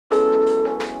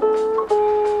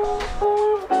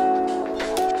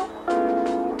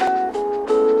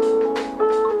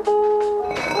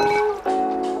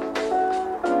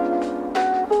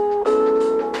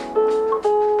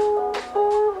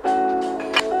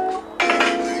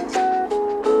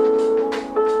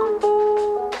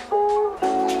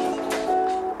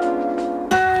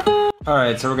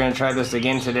Alright, so we're going to try this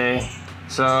again today.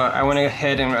 So I went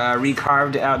ahead and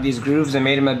recarved out these grooves and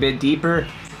made them a bit deeper.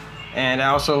 And I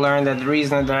also learned that the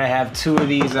reason that I have two of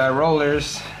these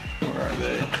rollers, where are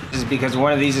they? Is because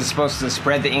one of these is supposed to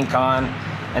spread the ink on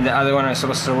and the other one is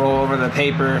supposed to roll over the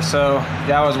paper. So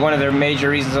that was one of the major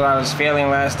reasons why I was failing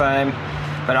last time.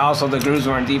 But also the grooves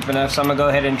weren't deep enough, so I'm going to go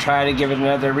ahead and try to give it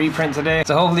another reprint today.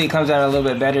 So hopefully it comes out a little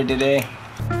bit better today.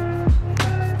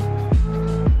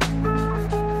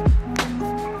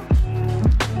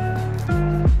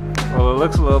 Well, it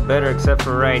looks a little better except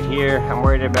for right here. I'm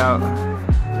worried about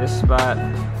this spot.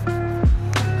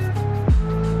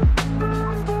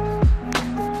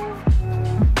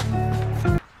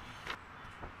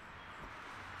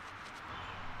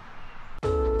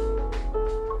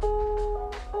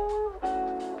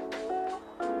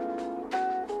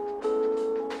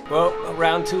 Well,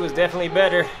 round two is definitely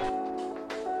better.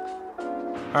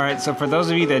 Alright, so for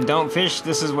those of you that don't fish,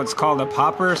 this is what's called a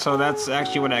popper. So that's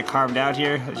actually what I carved out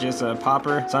here. It's just a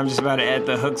popper. So I'm just about to add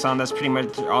the hooks on. That's pretty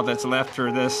much all that's left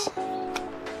for this.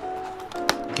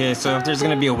 Okay, so if there's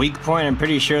going to be a weak point, I'm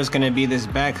pretty sure it's going to be this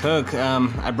back hook.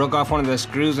 I broke off one of the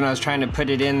screws when I was trying to put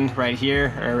it in right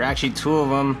here, or actually two of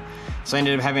them. So I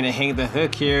ended up having to hang the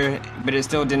hook here, but it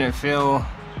still didn't felt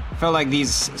like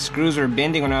these screws were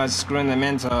bending when I was screwing them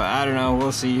in, so I don't know,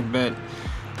 we'll see. But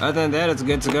other than that, it's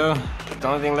good to go. The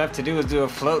only thing left to do is do a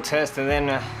float test, and then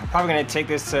I'm probably gonna take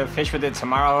this to fish with it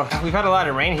tomorrow. We've had a lot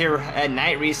of rain here at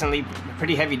night recently,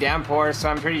 pretty heavy downpour, so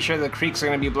I'm pretty sure the creeks are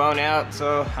gonna be blown out.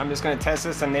 So I'm just gonna test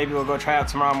this, and maybe we'll go try out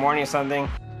tomorrow morning or something.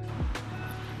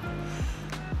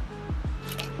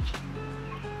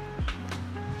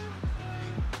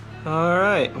 All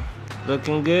right,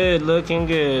 looking good, looking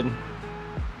good.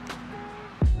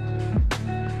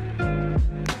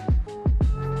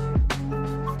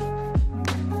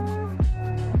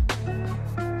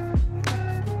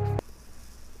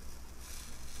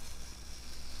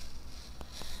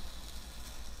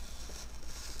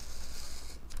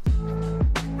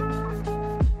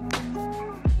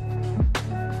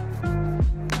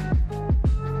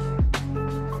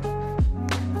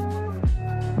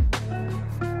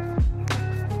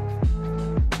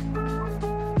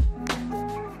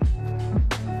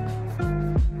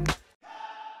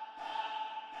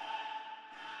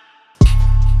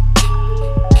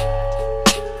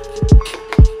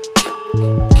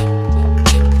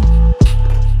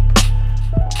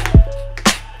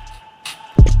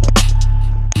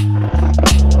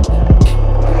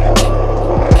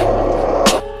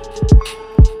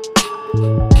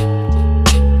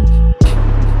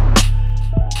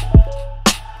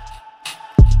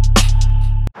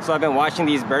 So I've been watching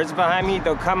these birds behind me.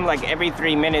 They'll come like every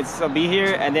 3 minutes. They'll be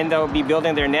here and then they'll be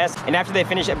building their nest. And after they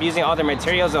finish up using all their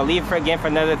materials, they'll leave for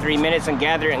another 3 minutes and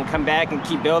gather it and come back and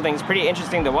keep building. It's pretty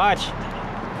interesting to watch.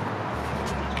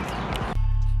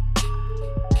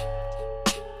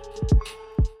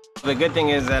 The good thing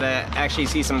is that I actually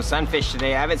see some sunfish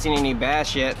today. I haven't seen any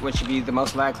bass yet, which would be the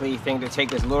most likely thing to take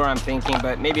this lure, I'm thinking,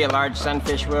 but maybe a large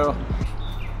sunfish will.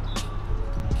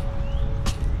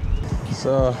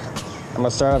 So I'm gonna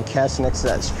start off casting next to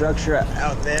that structure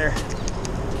out there.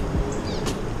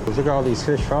 Look at all these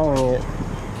fish following it.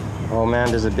 Oh man,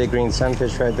 there's a big green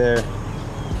sunfish right there.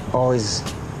 Oh, he's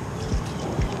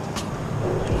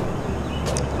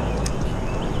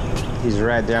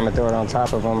right there. I'm gonna throw it on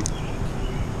top of him.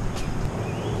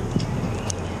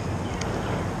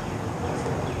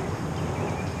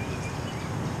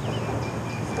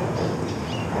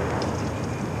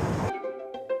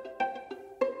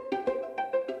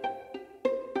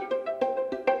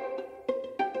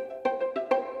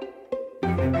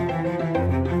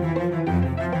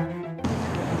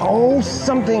 Oh,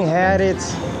 something had it.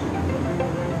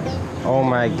 Oh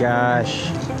my gosh.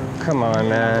 Come on,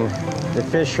 man. The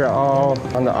fish are all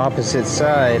on the opposite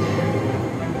side.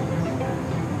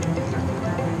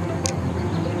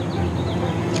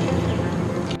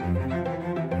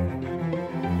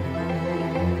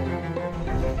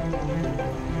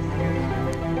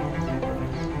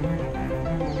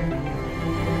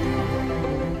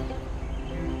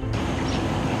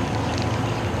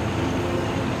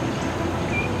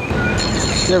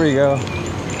 There we go.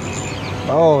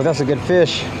 Oh, that's a good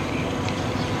fish.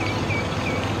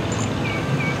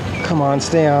 Come on,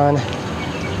 stay on.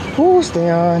 Ooh, stay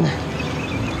on.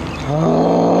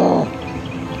 Oh,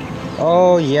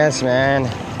 oh yes, man.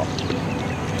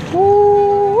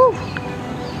 Woo.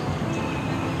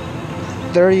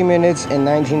 30 minutes and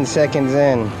 19 seconds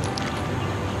in.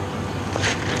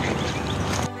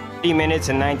 30 minutes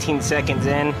and 19 seconds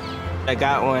in. I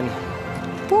got one.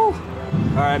 Woo.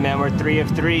 All right, man, we're 3 of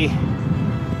 3.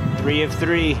 3 of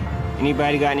 3.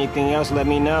 Anybody got anything else, let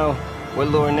me know. What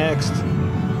lure next?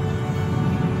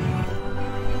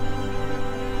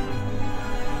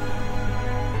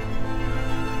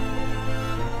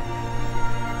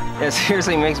 It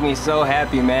seriously makes me so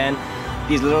happy, man.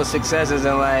 These little successes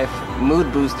in life,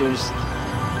 mood boosters.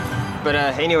 But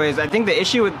anyways, I think the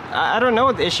issue with, I don't know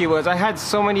what the issue was. I had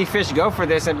so many fish go for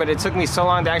this, but it took me so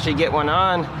long to actually get one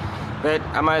on. But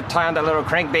I'm gonna tie on that little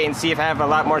crankbait and see if I have a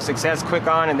lot more success quick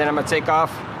on, and then I'm gonna take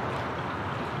off.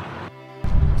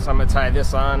 So I'm gonna tie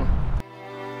this on.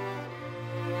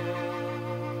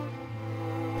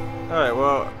 Alright,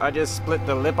 well, I just split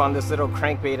the lip on this little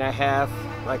crankbait in half,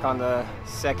 like on the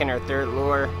second or third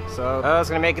lure. So it's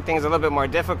gonna make things a little bit more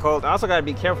difficult. I also gotta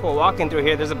be careful walking through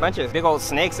here. There's a bunch of big old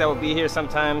snakes that will be here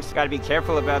sometimes. Gotta be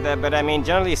careful about that. But I mean,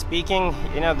 generally speaking,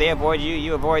 you know, they avoid you,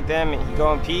 you avoid them, and you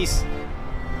go in peace.